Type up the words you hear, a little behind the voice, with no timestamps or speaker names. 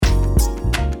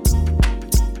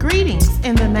Greetings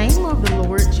in the name of the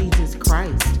Lord Jesus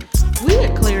Christ. We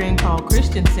at Clarion Call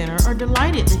Christian Center are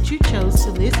delighted that you chose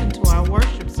to listen to our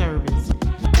worship service.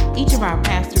 Each of our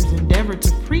pastors endeavor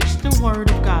to preach the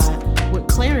Word of God with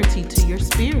clarity to your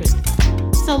spirit.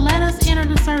 So let us enter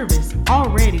the service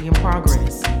already in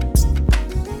progress.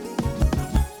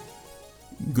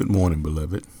 Good morning,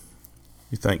 beloved.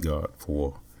 We thank God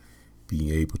for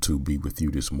being able to be with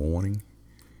you this morning.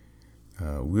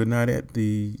 We're not at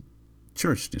the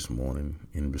church this morning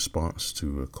in response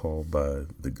to a call by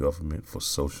the government for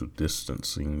social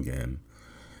distancing and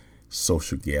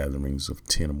social gatherings of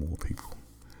 10 or more people.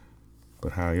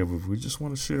 But however, we just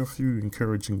want to share a few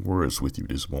encouraging words with you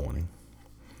this morning.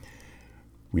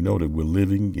 We know that we're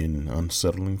living in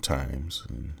unsettling times.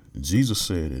 And Jesus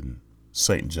said in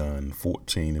St. John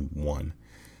 14:1,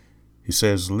 he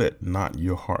says, "Let not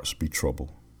your hearts be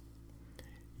troubled.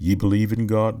 Ye believe in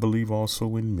God, believe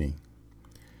also in me."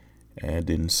 And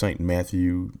in St.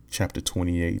 Matthew chapter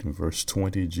 28 and verse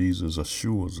 20, Jesus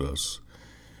assures us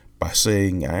by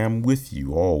saying, "I am with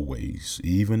you always,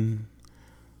 even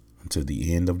until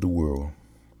the end of the world."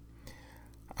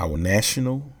 Our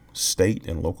national, state,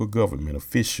 and local government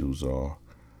officials are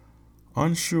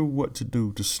unsure what to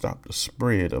do to stop the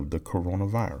spread of the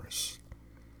coronavirus.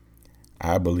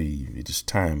 I believe it is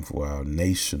time for our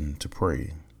nation to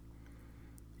pray.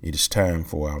 It is time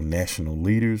for our national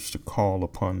leaders to call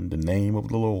upon the name of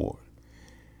the Lord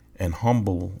and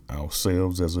humble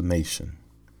ourselves as a nation.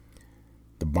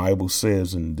 The Bible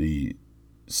says in the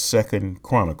 2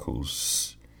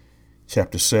 Chronicles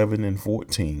chapter 7 and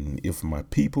 14, "If my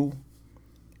people,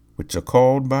 which are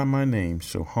called by my name,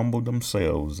 shall humble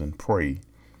themselves and pray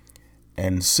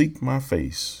and seek my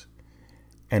face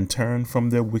and turn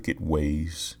from their wicked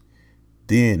ways,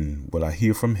 then will I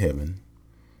hear from heaven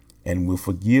and will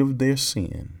forgive their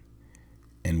sin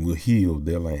and will heal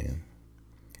their land."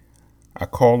 I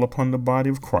call upon the body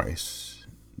of Christ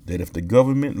that if the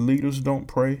government leaders don't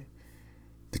pray,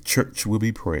 the church will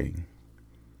be praying.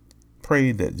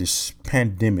 Pray that this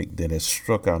pandemic that has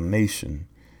struck our nation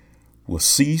will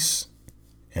cease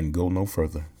and go no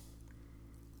further.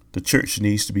 The church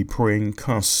needs to be praying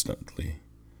constantly.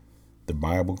 The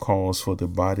Bible calls for the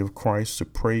body of Christ to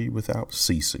pray without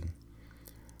ceasing.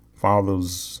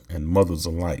 Fathers and mothers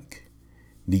alike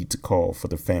need to call for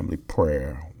the family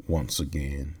prayer once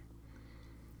again.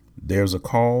 There's a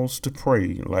cause to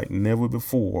pray like never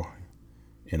before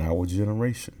in our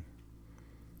generation.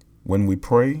 When we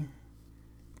pray,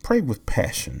 pray with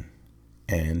passion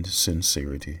and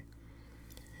sincerity.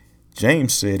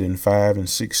 James said in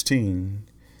 5:16,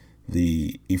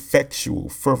 "The effectual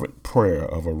fervent prayer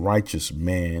of a righteous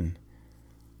man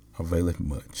availeth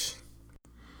much."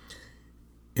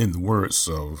 In the words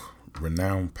of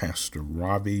renowned pastor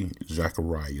Ravi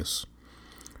Zacharias,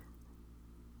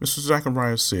 Mr.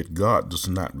 Zacharias said, "God does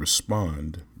not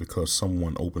respond because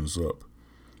someone opens up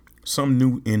some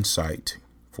new insight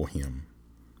for him.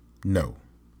 No,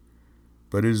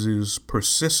 but it is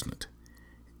persistent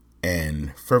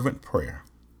and fervent prayer.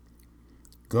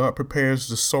 God prepares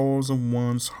the soils of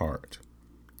one's heart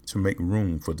to make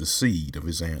room for the seed of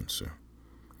his answer.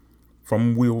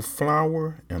 From will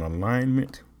flower in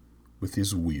alignment with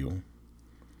his will."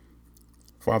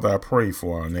 Father, I pray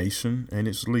for our nation and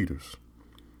its leaders.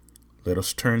 Let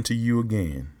us turn to you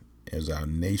again as our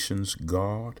nation's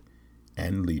God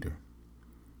and leader.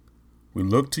 We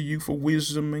look to you for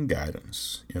wisdom and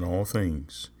guidance in all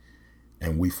things,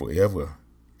 and we forever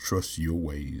trust your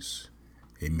ways.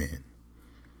 Amen.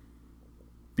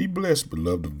 Be blessed,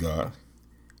 beloved of God,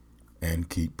 and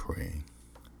keep praying.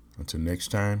 Until next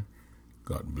time,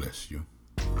 God bless you.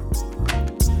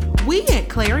 We at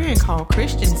Clarion Call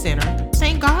Christian Center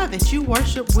thank God that you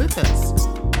worship with us.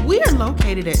 We are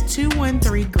located at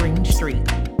 213 Green Street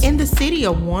in the city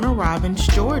of Warner Robins,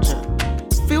 Georgia.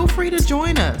 Feel free to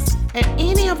join us at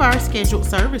any of our scheduled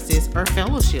services or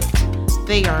fellowships.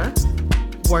 They are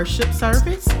worship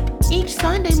service each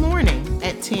Sunday morning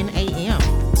at 10 a.m.,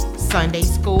 Sunday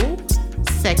school,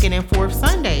 second and fourth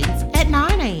Sundays at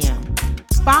 9 a.m.,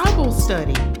 Bible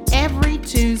study every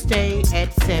Tuesday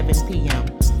at 7 p.m.,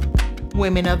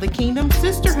 Women of the Kingdom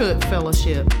Sisterhood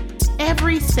Fellowship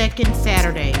every second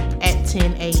Saturday at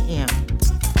 10 a.m.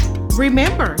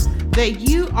 Remember that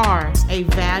you are a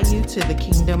value to the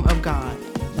kingdom of God.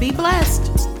 Be blessed.